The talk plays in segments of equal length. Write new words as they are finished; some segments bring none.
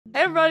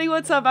Hey everybody,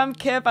 what's up? I'm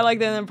Kipp. I like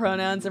the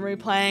pronouns, and we're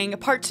replaying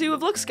part 2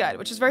 of Looks Guide,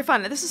 which is very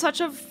fun. This is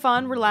such a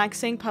fun,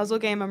 relaxing puzzle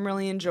game. I'm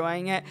really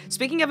enjoying it.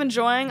 Speaking of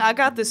enjoying, I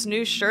got this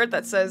new shirt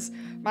that says,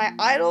 "My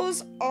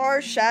idols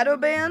are shadow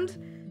banned,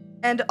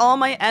 and all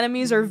my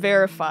enemies are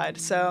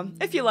verified." So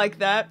if you like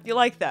that, you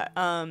like that.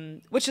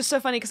 Which is so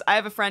funny because I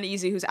have a friend,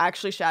 Easy, who's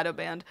actually shadow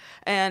banned,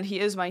 and he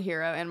is my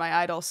hero and my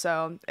idol.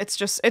 So it's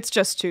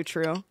just too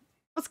true.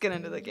 Let's get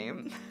into the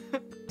game.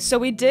 So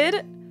we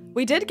did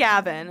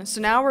Gavin,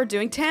 so now we're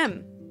doing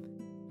Tim.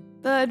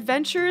 The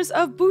Adventures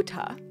of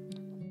Buta.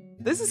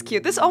 This is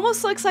cute. This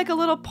almost looks like a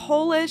little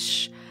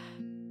Polish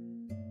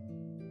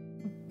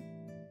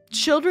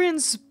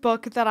children's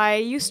book that I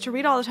used to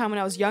read all the time when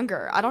I was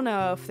younger. I don't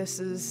know if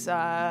this is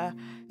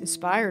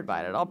inspired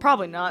by it at all.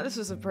 Probably not. This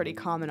is a pretty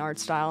common art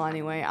style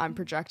anyway. I'm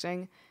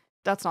projecting.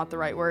 That's not the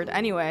right word.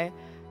 Anyway.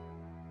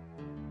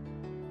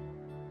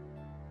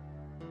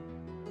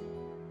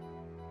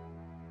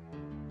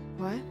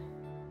 What?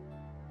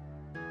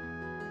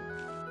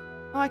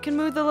 Oh, I can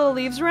move the little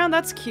leaves around?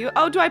 That's cute.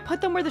 Oh, do I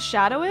put them where the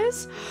shadow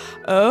is?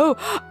 Oh,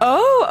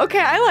 okay,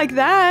 I like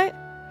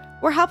that.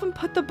 We're helping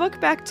put the book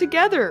back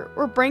together.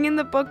 We're bringing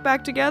the book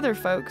back together,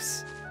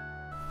 folks.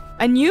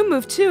 And you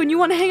move too, and you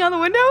want to hang on the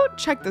window?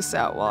 Check this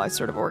out while I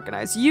sort of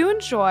organize. You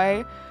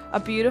enjoy a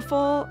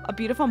beautiful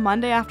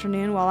Monday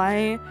afternoon while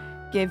I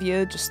give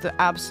you just the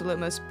absolute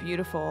most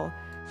beautiful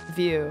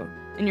view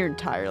in your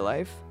entire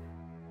life.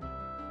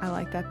 I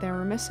like that there.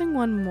 We're missing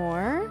one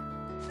more.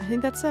 I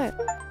think that's it.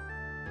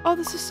 Oh,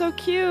 this is so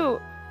cute.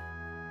 All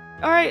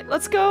right,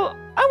 let's go.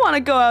 I want to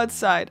go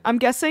outside. I'm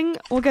guessing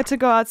we'll get to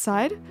go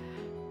outside.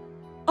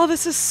 Oh,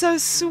 this is so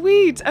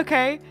sweet.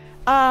 Okay.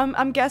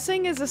 I'm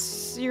guessing, is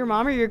this your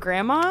mom or your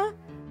grandma?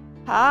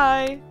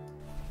 Hi.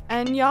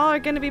 And y'all are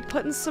going to be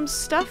putting some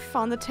stuff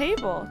on the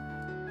table.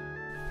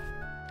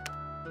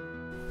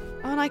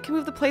 Oh, and I can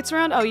move the plates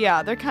around? Oh,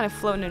 yeah, they're kind of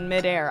floating in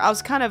midair. I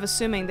was kind of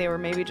assuming they were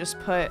maybe just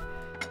put,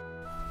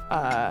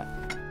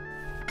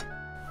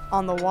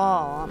 on the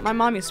wall. My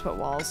mom used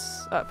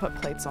to put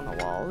plates on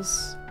the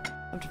walls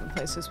of different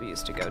places we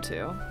used to go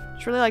to.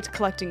 She really liked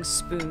collecting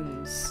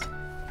spoons.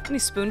 Any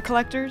spoon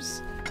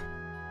collectors?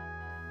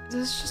 Does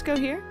this just go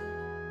here?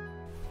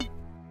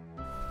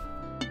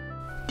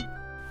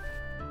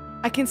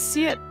 I can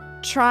see it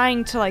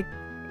trying to, like,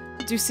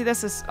 do you see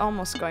this is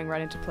almost going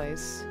right into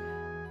place.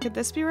 Could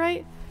this be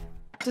right?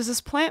 Does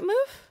this plant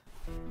move?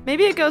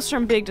 Maybe it goes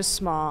from big to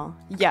small.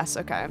 Yes,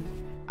 okay.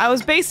 I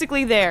was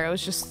basically there.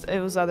 It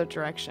was other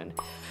direction.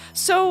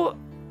 So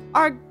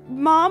our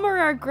mom or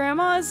our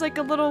grandma is like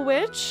a little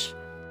witch,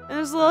 and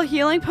there's a little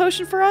healing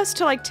potion for us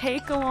to like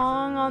take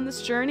along on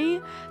this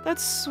journey.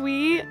 That's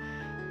sweet.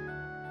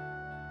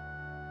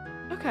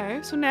 Okay,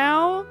 so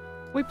now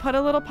we put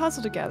a little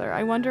puzzle together.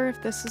 I wonder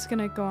if this is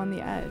gonna go on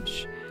the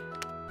edge.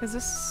 Is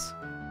this...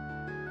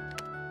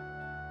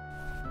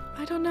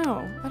 I don't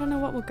know. I don't know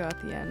what will go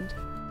at the end.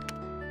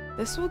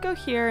 This will go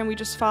here and we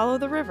just follow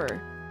the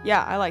river.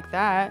 Yeah, I like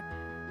that.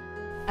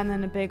 And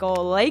then a big old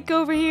lake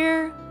over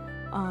here.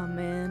 Oh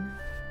man.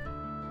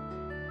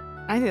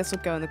 I think this will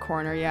go in the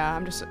corner. Yeah,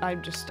 I'm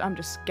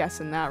just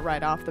guessing that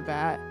right off the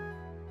bat.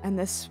 And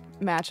this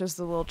matches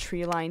the little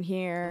tree line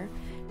here.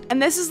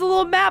 And this is the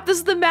little map. This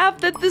is the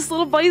map that this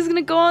little buddy's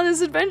gonna go on this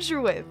adventure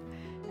with.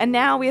 And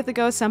now we have to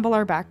go assemble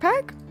our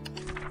backpack?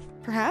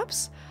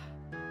 Perhaps?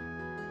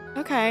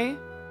 Okay.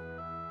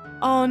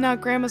 Oh, now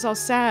Grandma's all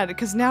sad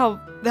because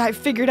now that I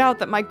figured out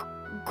that my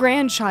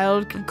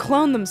grandchild can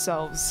clone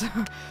themselves.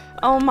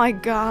 Oh my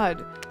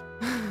god.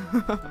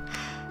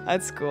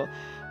 That's cool.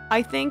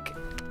 I think,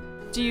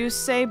 do you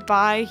say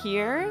bye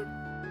here?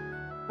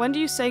 When do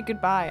you say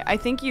goodbye? I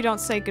think you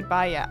don't say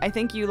goodbye yet. I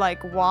think you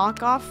like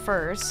walk off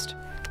first.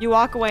 You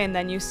walk away and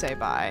then you say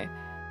bye.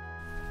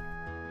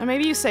 Or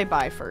maybe you say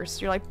bye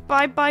first. You're like,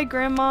 bye bye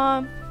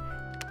grandma.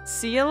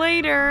 See you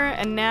later.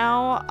 And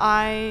now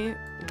I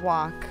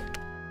walk.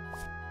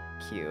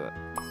 Cute.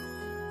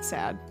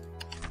 Sad.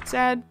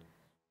 Sad.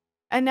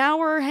 And now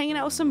we're hanging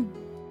out with some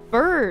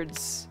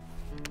birds.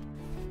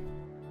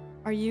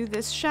 Are you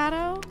this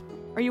shadow?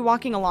 Are you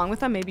walking along with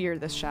them? Maybe you're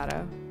this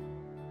shadow.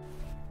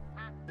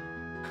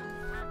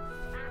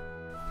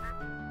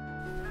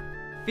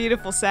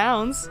 Beautiful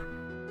sounds.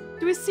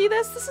 Do we see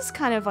this? This is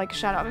kind of like a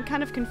shadow. I'm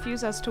kind of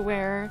confused as to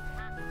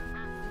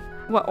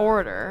what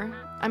order.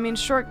 I mean,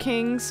 short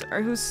kings,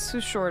 or who's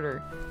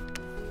shorter?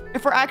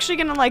 If we're actually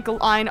gonna like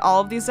line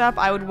all of these up,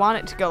 I would want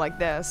it to go like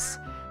this.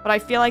 But I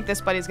feel like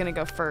this buddy's gonna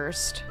go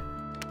first.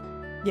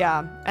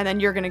 Yeah, and then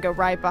you're gonna go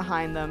right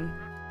behind them.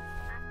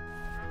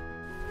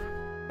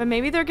 But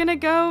maybe they're gonna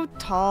go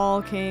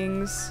tall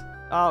kings.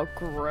 Oh,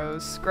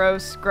 gross,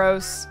 gross,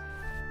 gross.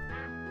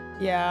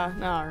 Yeah,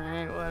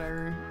 alright,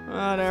 whatever.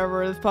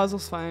 Whatever, this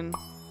puzzle's fine.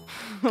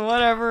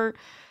 Whatever.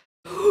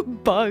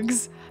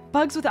 Bugs.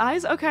 Bugs with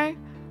eyes? Okay.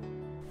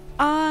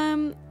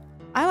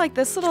 I like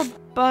this little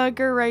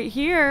bugger right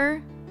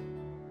here.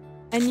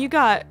 And you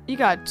got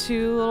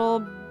two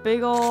little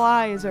big ol'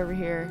 eyes over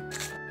here.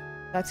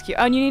 That's cute.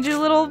 Oh, and you need your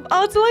little...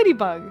 Oh, it's a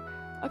ladybug.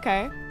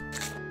 Okay.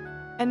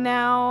 And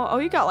now, oh,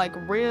 you got like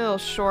real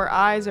short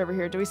eyes over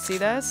here. Do we see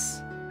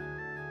this?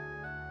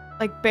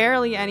 Like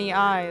barely any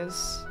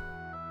eyes.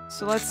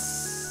 So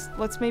let's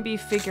maybe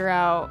figure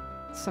out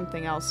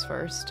something else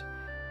first.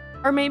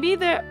 Or maybe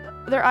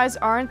their eyes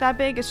aren't that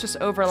big, it's just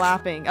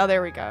overlapping. Oh,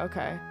 there we go,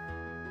 okay.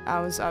 I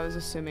was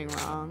assuming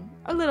wrong.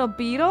 A little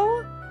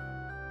beetle?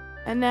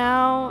 And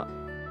now,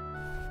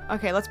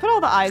 okay, let's put all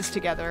the eyes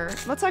together.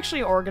 Let's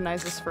actually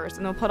organize this first,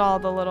 and we'll put all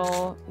the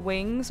little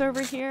wings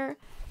over here.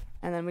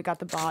 And then we got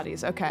the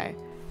bodies, okay.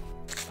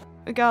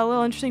 We got a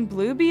little interesting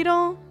blue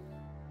beetle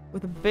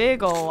with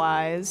big ol'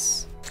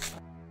 eyes.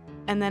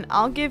 And then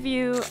I'll give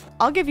you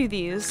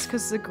these,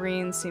 because the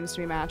green seems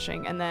to be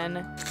matching. And then,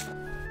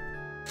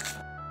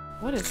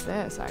 what is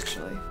this,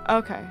 actually?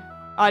 Okay.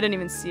 Oh, I didn't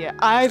even see it.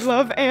 I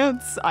love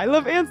ants. I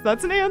love ants.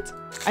 That's an ant.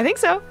 I think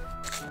so.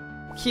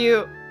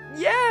 Cute.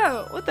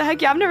 Yeah! What the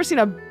heck? Yeah, I've never seen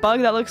a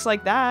bug that looks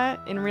like that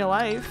in real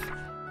life.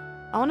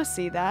 I want to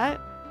see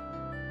that.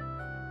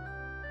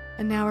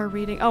 And now we're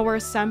reading. Oh, we're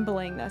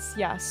assembling this.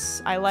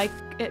 Yes. I like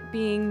it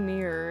being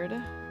mirrored.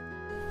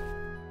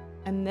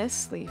 And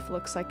this leaf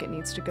looks like it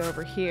needs to go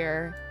over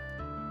here.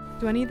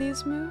 Do any of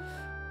these move?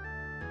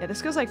 Yeah,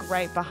 this goes like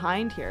right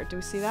behind here. Do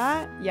we see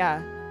that?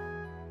 Yeah.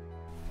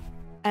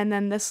 And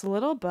then this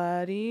little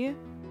buddy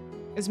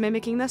is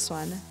mimicking this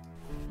one.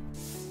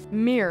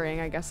 Mirroring,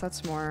 I guess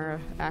that's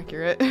more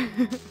accurate.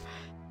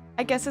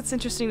 I guess it's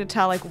interesting to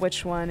tell like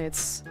which one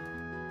it's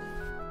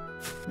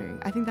mirroring.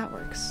 I think that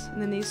works.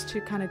 And then these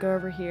two kind of go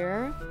over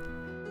here.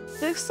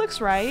 This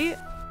looks right,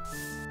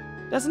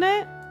 doesn't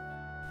it?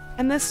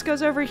 And this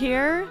goes over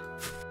here.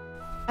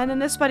 And then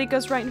this buddy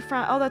goes right in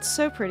front. Oh, that's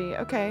so pretty.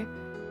 Okay.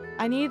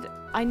 I need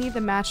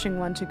the matching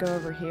one to go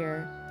over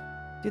here.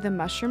 Do the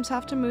mushrooms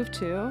have to move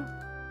too?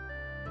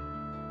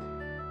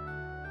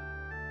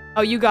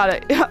 Oh, you got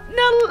it.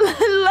 No,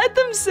 let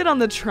them sit on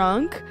the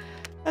trunk.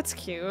 That's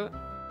cute.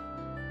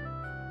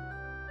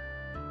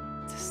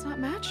 It's not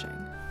matching.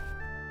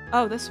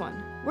 Oh, this one.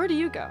 Where do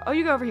you go? Oh,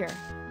 you go over here.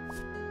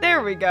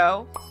 There we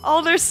go.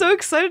 Oh, they're so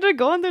excited to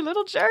go on their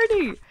little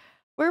journey.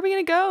 Where are we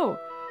gonna go?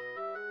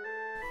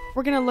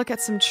 We're gonna look at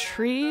some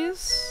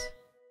trees.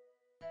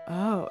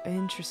 Oh,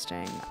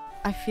 interesting.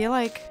 I feel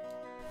like...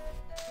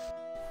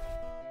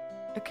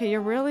 Okay, you're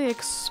really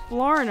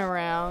exploring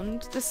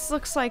around. This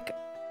looks like...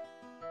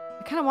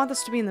 I kind of want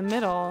this to be in the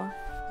middle.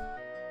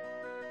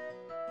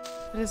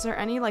 But is there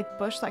any, like,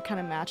 bush that kind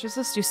of matches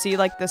this? Do you see,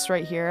 like, this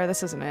right here?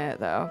 This isn't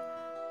it, though.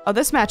 Oh,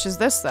 this matches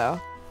this, though.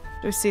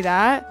 Do you see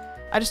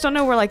that? I just don't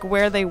know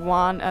where they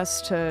want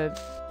us to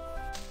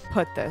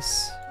put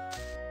this.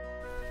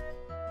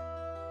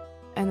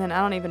 And then I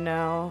don't even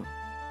know.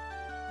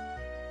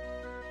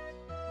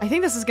 I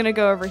think this is gonna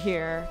go over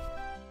here.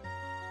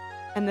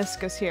 And this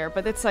goes here,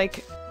 but it's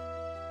like...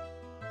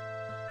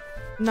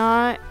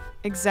 not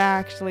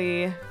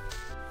exactly...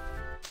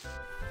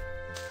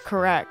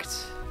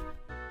 correct.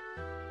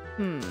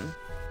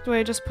 Do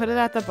I just put it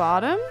at the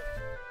bottom?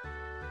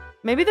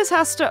 Maybe this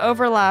has to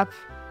overlap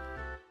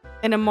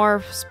in a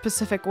more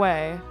specific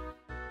way.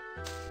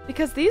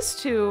 Because these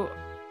two...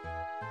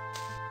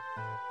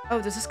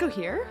 Oh, does this go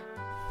here?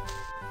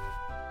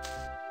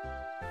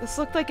 This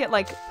looked like it,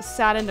 like,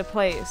 sat into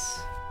place.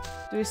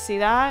 Do you see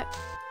that?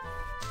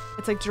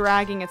 It's, like,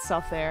 dragging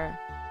itself there.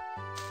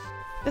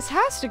 This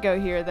has to go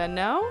here, then,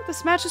 no?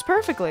 This matches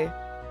perfectly.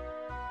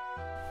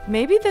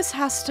 Maybe this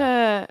has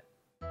to...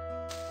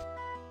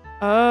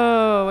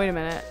 Oh, wait a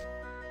minute.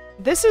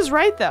 This is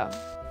right, though.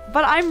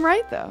 But I'm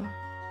right, though.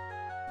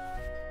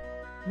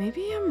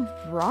 Maybe I'm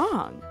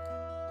wrong.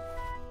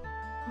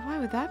 Why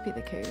would that be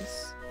the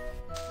case?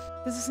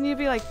 Does this need to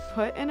be, like,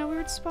 put in a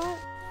weird spot?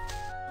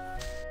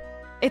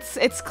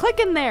 It's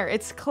clicking there.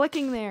 It's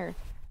clicking there.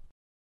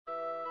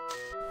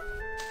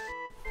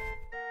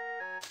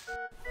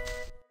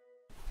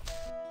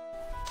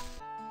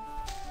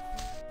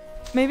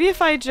 Maybe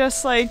if I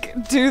just,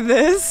 like, do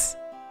this.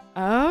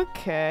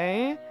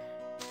 Okay.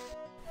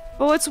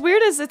 But what's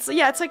weird is it's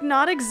like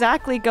not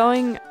exactly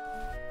going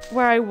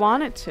where I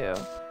want it to.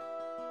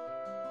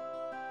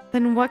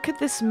 Then what could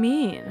this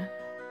mean?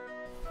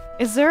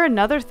 Is there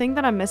another thing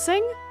that I'm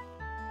missing?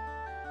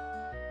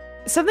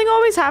 Something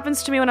always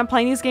happens to me when I'm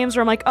playing these games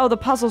where I'm like, oh, the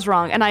puzzle's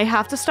wrong, and I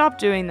have to stop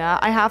doing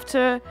that. I have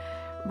to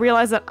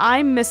realize that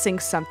I'm missing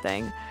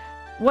something.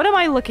 What am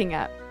I looking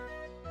at?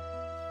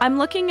 I'm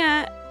looking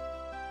at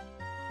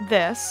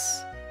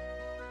this,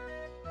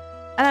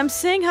 and I'm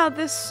seeing how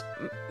this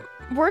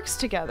works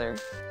together.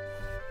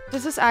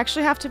 Does this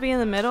actually have to be in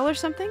the middle or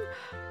something?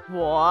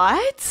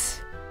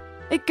 What?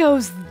 It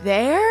goes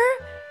there?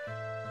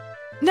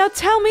 Now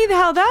tell me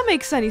how that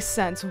makes any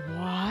sense.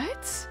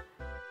 What?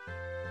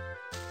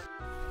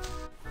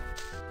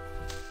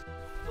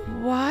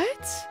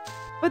 What?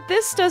 But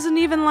this doesn't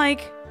even,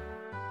 like...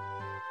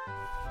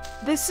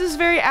 This is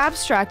very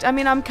abstract. I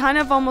mean, I'm kind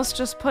of almost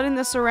just putting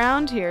this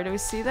around here. Do we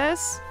see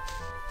this?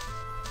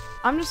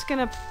 I'm just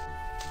gonna...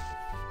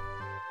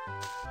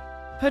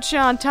 put you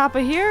on top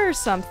of here or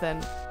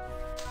something.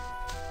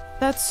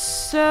 That's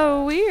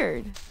so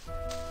weird.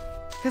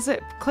 Because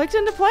it clicked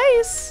into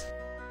place.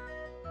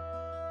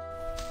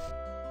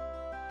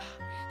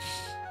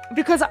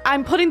 Because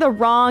I'm putting the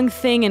wrong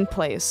thing in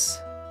place.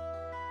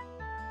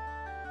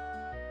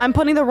 I'm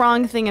putting the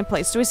wrong thing in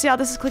place. Do we see how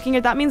this is clicking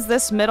here? That means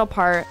this middle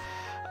part.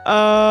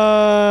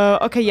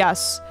 Okay,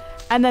 yes.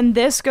 And then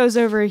this goes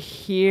over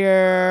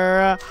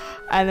here.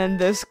 And then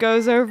this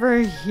goes over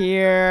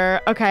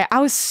here. Okay, I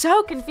was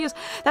so confused.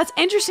 That's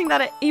interesting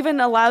that it even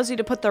allows you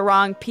to put the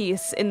wrong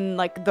piece in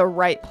like the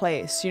right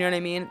place. You know what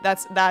I mean?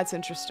 That's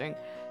interesting.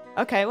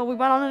 Okay, well we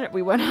went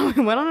on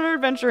an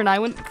adventure and I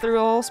went through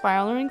a whole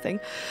spiraling thing.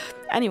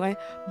 Anyway,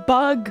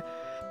 bug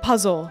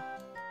puzzle.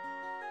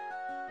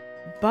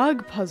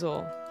 Bug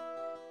puzzle.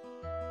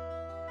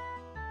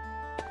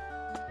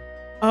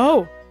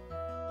 Oh.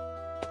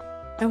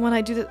 And when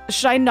I do that,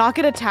 should I not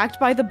get attacked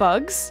by the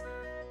bugs?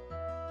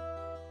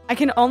 I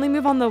can only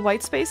move on the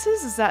white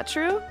spaces? Is that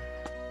true?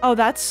 Oh,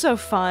 that's so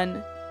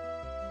fun.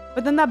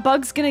 But then that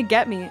bug's gonna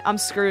get me. I'm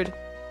screwed.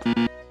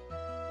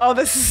 Oh,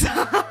 this is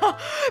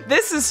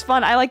this is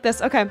fun. I like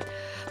this. Okay,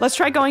 let's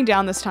try going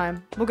down this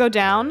time. We'll go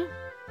down.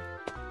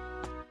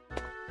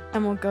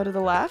 And we'll go to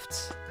the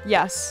left.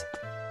 Yes.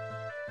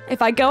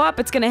 If I go up,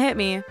 it's gonna hit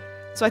me.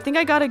 So I think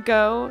I gotta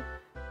go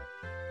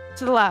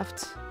to the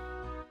left.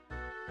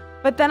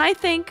 But then I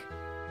think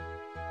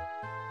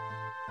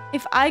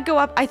if I go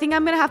up, I think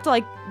I'm gonna have to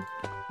like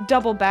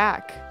double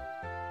back.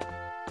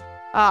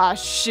 Ah,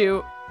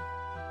 shoot.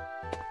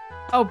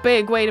 Oh,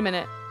 big. Wait a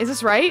minute. Is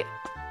this right?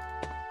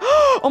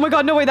 Oh my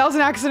god, no way. That was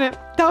an accident.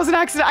 That was an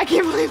accident. I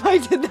can't believe I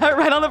did that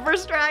right on the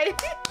first try.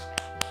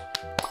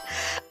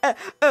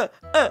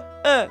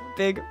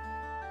 Big.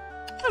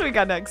 What do we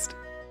got next?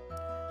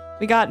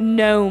 We got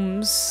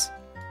gnomes.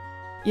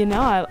 You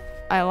know,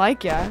 I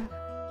like ya.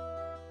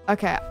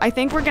 Okay, I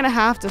think we're gonna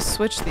have to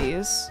switch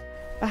these.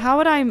 But how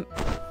would I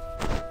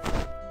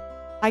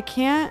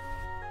can't.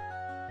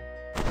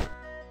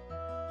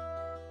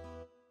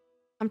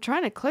 I'm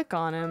trying to click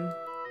on him.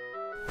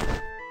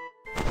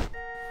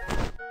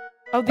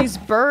 Oh, these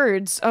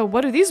birds. Oh,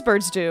 what do these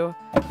birds do?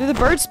 Do the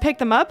birds pick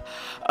them up?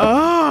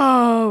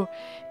 Oh,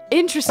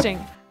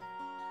 interesting.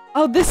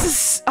 Oh, this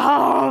is,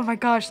 oh my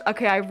gosh.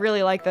 Okay, I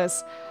really like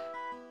this.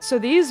 So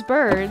these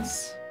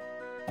birds,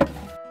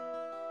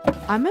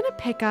 I'm gonna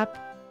pick up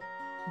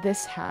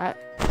this hat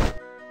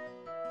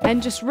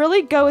and just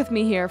really go with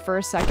me here for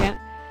a second.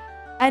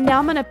 And now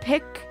I'm gonna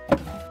pick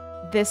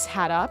this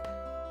hat up.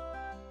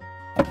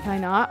 Can I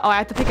not? Oh, I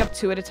have to pick up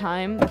 2 at a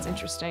time. That's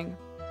interesting.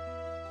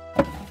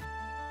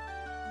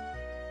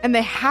 And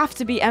they have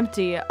to be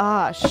empty.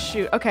 Ah,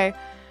 shoot. Okay.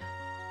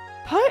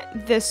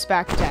 Put this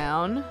back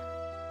down.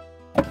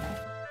 But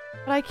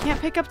I can't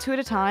pick up 2 at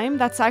a time.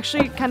 That's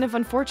actually kind of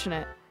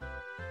unfortunate.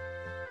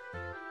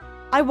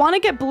 I want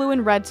to get blue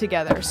and red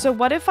together. So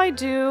what if I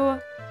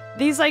do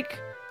these like...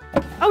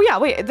 Oh yeah,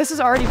 wait. This is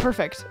already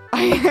perfect.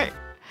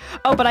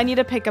 Oh, but I need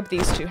to pick up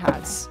these 2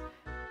 hats.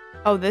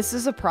 Oh, this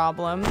is a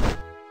problem.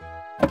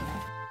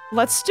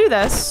 Let's do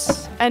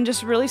this. And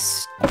just really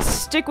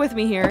stick with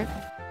me here.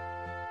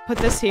 Put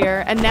this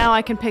here, and now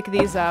I can pick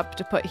these up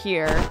to put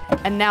here,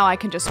 and now I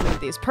can just move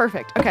these.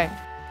 Perfect. Okay,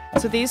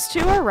 so these 2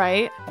 are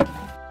right.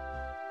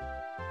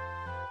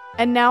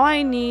 And now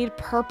I need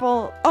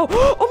purple. Oh,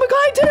 oh my god,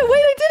 I did it!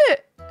 Wait, I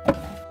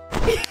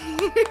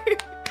did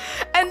it!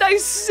 And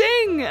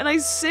I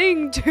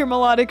sing to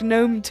melodic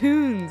gnome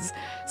tunes.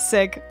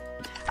 Sick.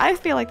 I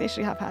feel like they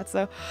should have hats,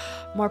 though.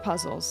 More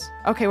puzzles.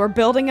 Okay, we're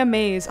building a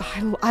maze.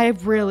 Oh, I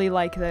really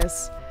like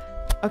this.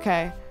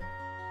 Okay.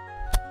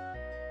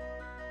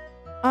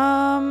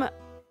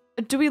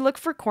 Do we look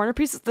for corner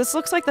pieces? This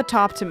looks like the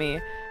top to me.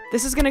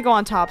 This is gonna go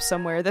on top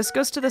somewhere. This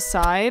goes to the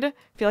side. I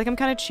feel like I'm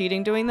kind of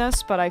cheating doing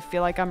this, but I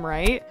feel like I'm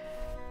right.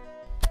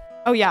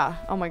 Oh yeah.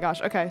 Oh my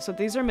gosh. Okay, so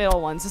these are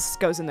middle ones. This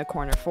goes in the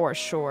corner for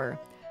sure.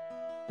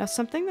 Now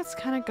something that's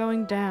kind of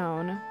going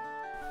down.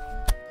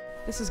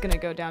 This is gonna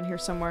go down here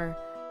somewhere.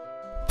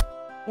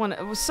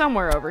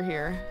 Somewhere over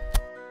here.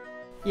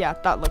 Yeah,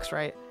 that looks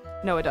right.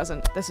 No, it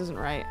doesn't. This isn't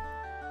right.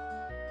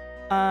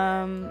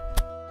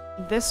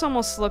 This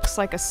almost looks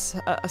like a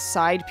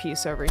side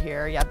piece over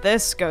here. Yeah,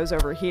 this goes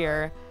over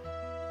here.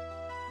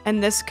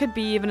 And this could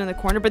be even in the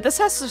corner, but this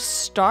has to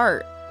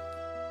start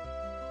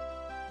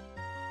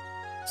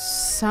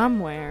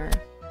somewhere.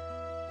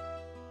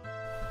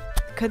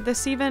 Could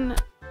this even...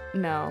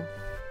 No.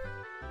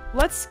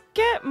 Let's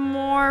get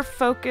more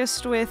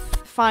focused with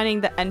finding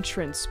the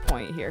entrance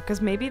point here,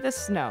 because maybe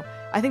this... No,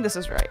 I think this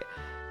is right.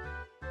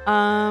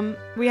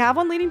 We have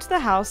one leading to the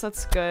house.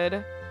 That's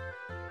good.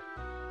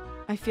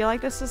 I feel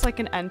like this is like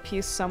an end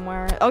piece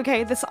somewhere.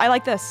 Okay, I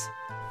like this.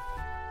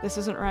 This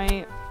isn't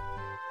right.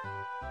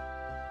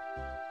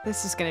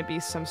 This is gonna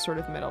be some sort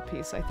of middle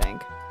piece, I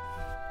think.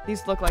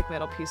 These look like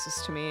middle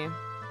pieces to me.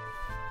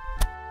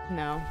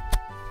 No.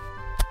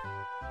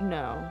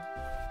 No.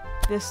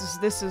 This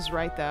is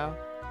right though.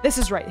 This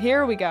is right.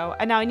 Here we go.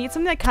 And now I need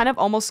something that kind of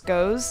almost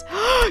goes.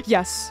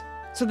 Yes.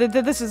 So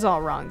this is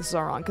all wrong. This is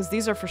all wrong because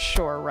these are for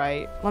sure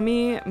right. Let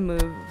me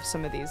move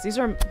some of these. These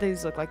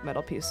look like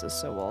metal pieces,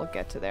 so we'll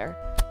get to there.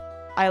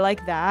 I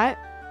like that.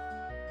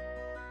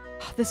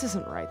 This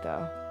isn't right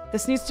though.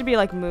 This needs to be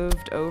like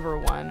moved over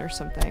 1 or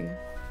something.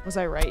 Was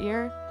I right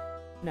here?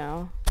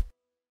 No.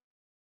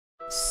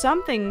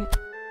 Something.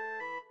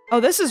 Oh,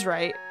 this is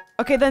right.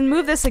 Okay, then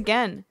move this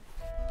again.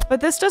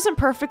 But this doesn't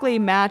perfectly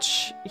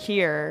match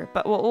here.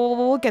 But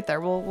we'll get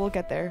there. We'll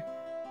get there.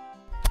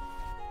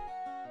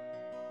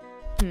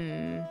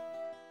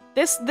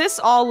 This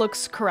all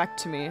looks correct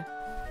to me,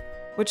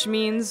 which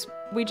means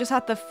we just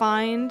have to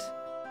find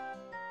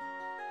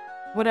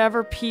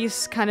whatever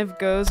piece kind of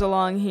goes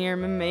along here.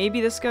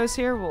 Maybe this goes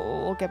here.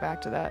 We'll get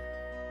back to that.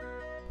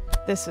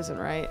 This isn't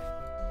right.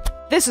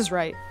 This is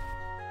right.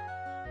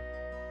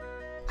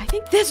 I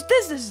think this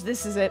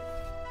is it.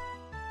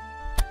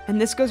 And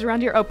this goes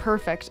around here. Oh,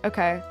 perfect.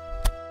 Okay.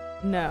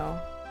 No.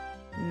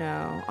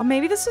 No. Oh,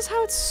 maybe this is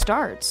how it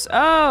starts.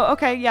 Oh,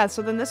 okay. Yeah,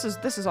 so then this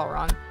is all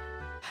wrong.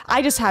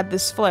 I just had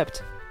this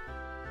flipped.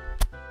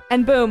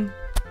 And boom.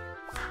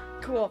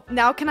 Cool.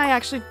 Now can I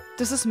actually...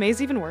 Does this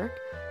maze even work?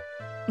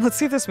 Let's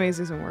see if this maze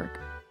doesn't work.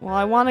 Well,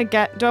 I want to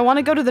get... Do I want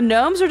to go to the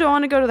gnomes or do I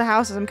want to go to the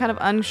houses? I'm kind of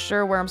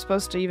unsure where I'm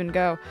supposed to even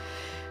go.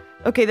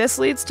 Okay, this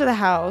leads to the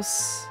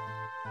house.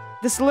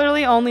 This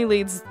literally only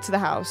leads to the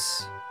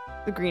house.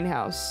 The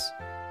greenhouse.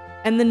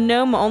 And the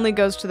gnome only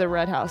goes to the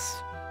red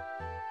house.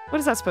 What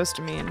is that supposed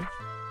to mean?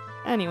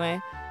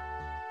 Anyway.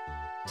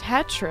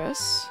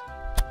 Tetris.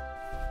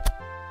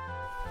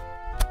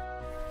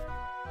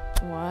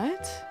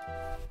 What?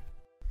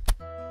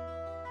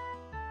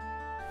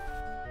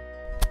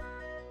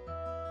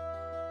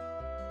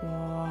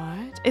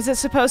 What? Is it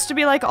supposed to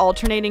be like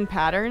alternating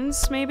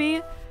patterns,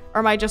 maybe? Or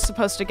am I just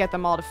supposed to get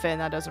them all to fit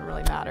and that doesn't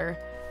really matter?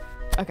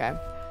 Okay.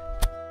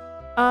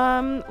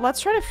 Let's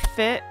try to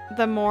fit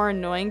the more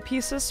annoying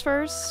pieces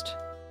first.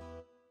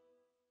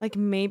 Like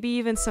maybe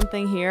even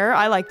something here.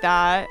 I like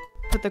that.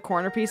 Put the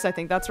corner piece. I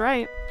think that's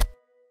right.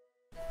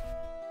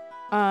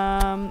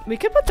 We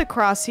could put the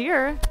cross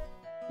here.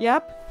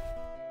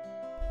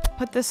 Yep.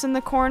 Put this in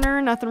the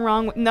corner. Nothing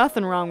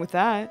wrong with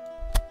that.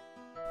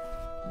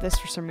 This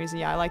for some reason.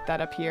 Yeah, I like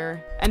that up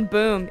here. And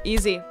boom,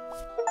 easy.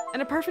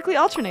 And it perfectly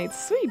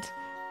alternates. Sweet.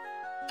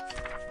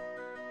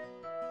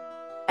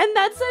 And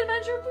that's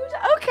Adventure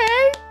Buta.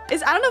 Okay.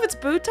 I don't know if it's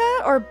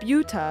Buta or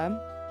Buta.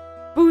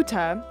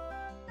 Buta.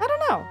 I don't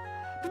know.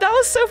 But that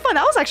was so fun.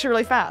 That was actually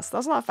really fast. That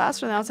was a lot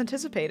faster than I was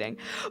anticipating.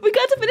 We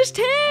got to finish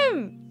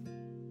Tim.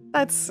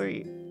 That's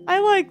sweet. I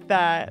like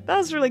that. That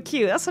was really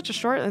cute. That's such a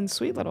short and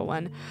sweet little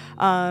one.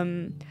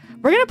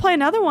 We're gonna play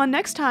another one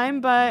next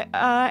time, but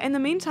in the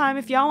meantime,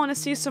 if y'all want to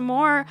see some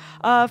more,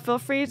 feel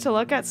free to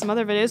look at some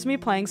other videos of me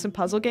playing some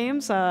puzzle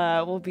games.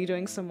 We'll be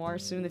doing some more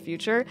soon in the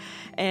future,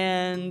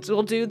 and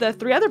we'll do the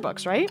 3 other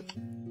books, right?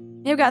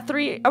 Yeah,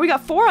 we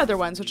got 4 other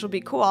ones, which will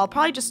be cool. I'll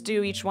probably just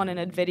do each one in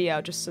a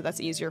video, just so that's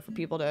easier for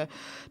people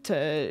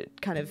to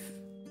kind of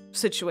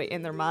situate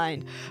in their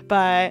mind.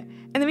 But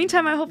in the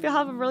meantime, I hope you'll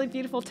have a really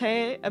beautiful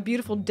day,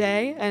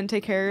 and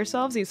take care of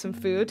yourselves, eat some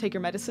food, take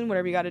your medicine,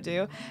 whatever you gotta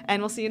do,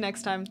 and we'll see you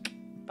next time.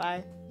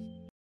 Bye.